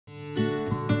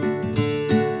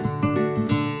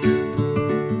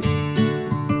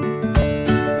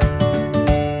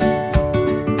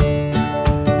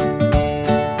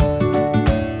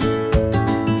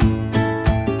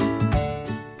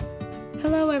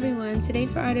everyone, today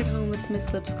for Art at Home with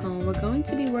Miss Lipscomb, we're going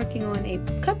to be working on a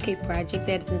cupcake project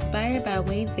that is inspired by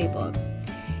Wayne Theibaud.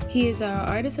 He is our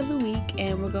Artist of the Week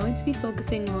and we're going to be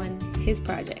focusing on his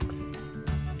projects.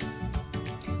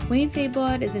 Wayne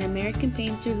Theibaud is an American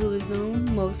painter who is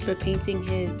known most for painting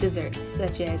his desserts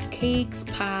such as cakes,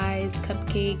 pies,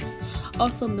 cupcakes,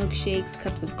 also milkshakes,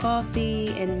 cups of coffee,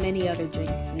 and many other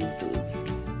drinks and foods.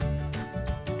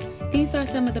 These are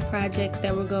some of the projects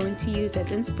that we're going to use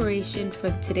as inspiration for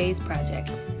today's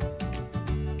projects.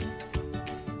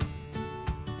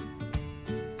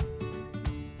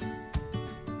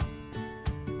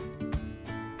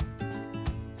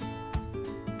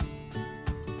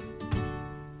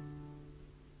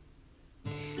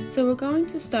 So we're going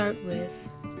to start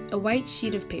with a white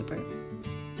sheet of paper.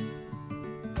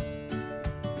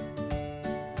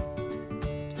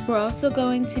 We're also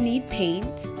going to need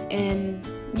paint, and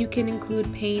you can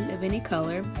include paint of any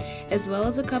color, as well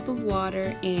as a cup of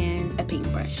water and a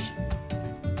paintbrush.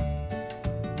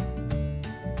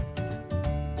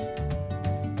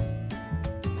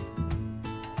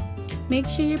 Make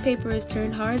sure your paper is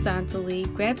turned horizontally,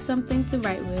 grab something to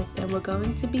write with, and we're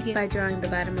going to begin by drawing the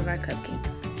bottom of our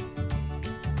cupcakes.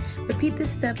 Repeat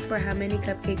this step for how many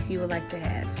cupcakes you would like to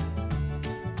have.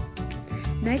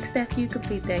 Next, after you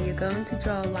complete that, you're going to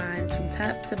draw lines from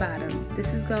top to bottom.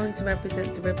 This is going to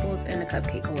represent the ripples in the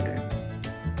cupcake holder.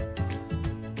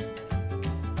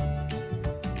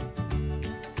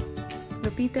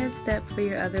 Repeat that step for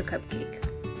your other cupcake.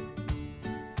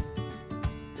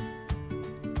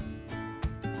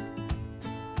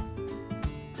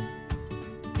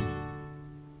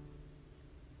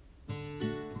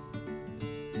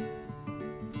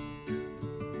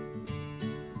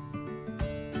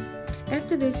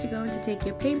 After this, you're going to take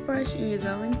your paintbrush and you're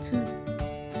going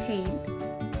to paint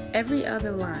every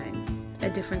other line a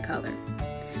different color.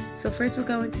 So first we're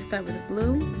going to start with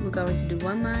blue. We're going to do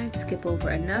one line, skip over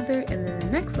another, and then the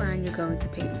next line you're going to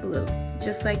paint blue,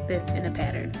 just like this in a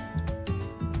pattern.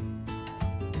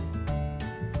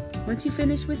 Once you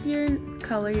finish with your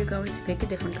color, you're going to pick a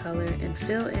different color and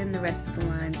fill in the rest of the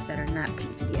lines that are not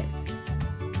painted yet.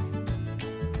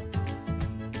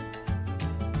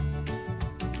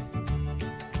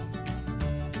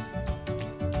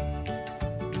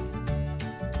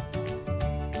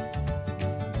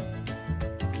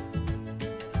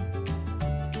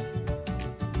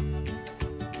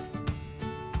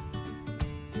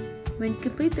 When you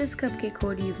complete this cupcake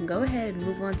holder, you can go ahead and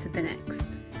move on to the next.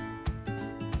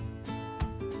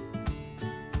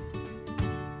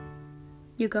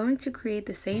 You're going to create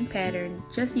the same pattern,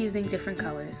 just using different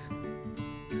colors.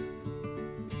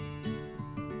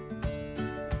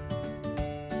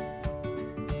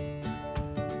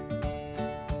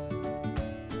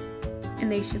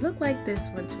 And they should look like this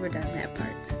once we're done that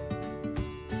part.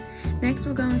 Next,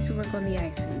 we're going to work on the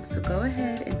icing. So go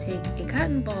ahead and take a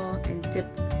cotton ball and dip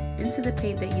into the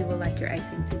paint that you would like your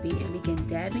icing to be and begin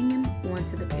dabbing them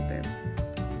onto the paper.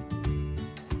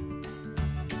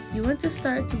 You want to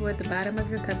start toward the bottom of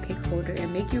your cupcake holder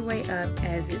and make your way up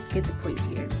as it gets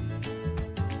pointier.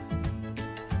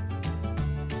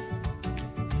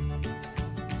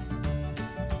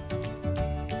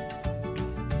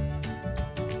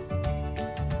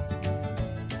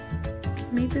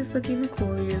 To make this look even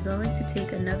cooler, you're going to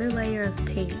take another layer of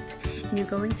paint and you're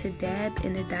going to dab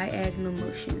in a diagonal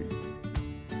motion.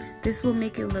 This will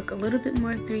make it look a little bit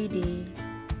more 3D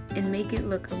and make it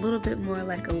look a little bit more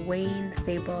like a Wayne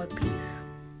Theibaud piece.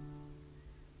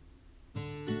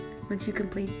 Once you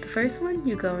complete the first one,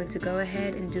 you're going to go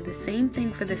ahead and do the same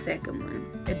thing for the second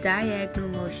one, a diagonal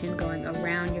motion going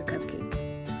around your cupcake.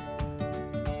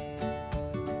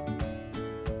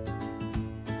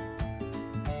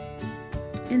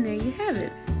 And there you have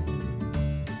it.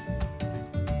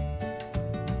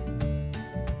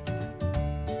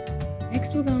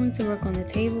 Next, we're going to work on the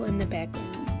table in the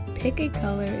background. Pick a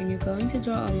color and you're going to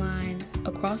draw a line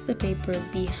across the paper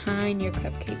behind your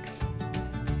cupcakes.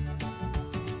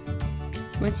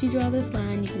 Once you draw this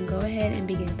line, you can go ahead and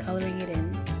begin coloring it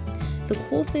in. The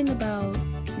cool thing about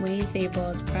Wayne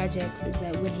Theibaud's projects is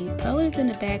that when he colors in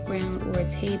a background or a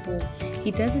table, he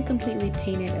doesn't completely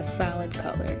paint it a solid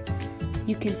color.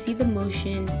 You can see the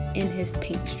motion in his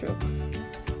paint strokes.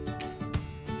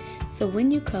 So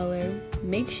when you color,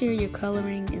 make sure you're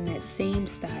coloring in that same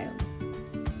style.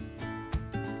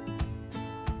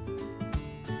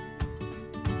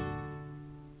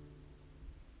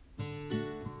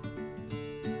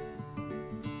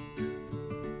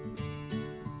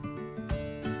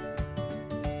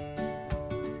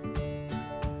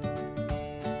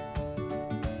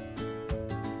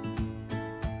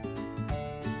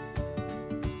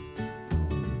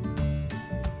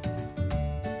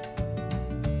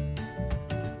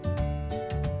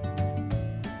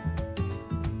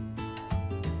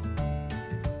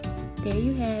 There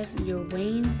you have your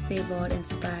Wayne Theibaud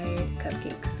inspired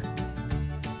cupcakes.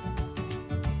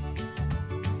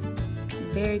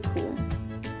 Very cool.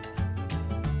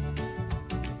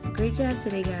 Great job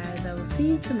today, guys. I will see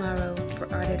you tomorrow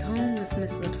for Art at Home with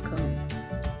Miss Lipscomb.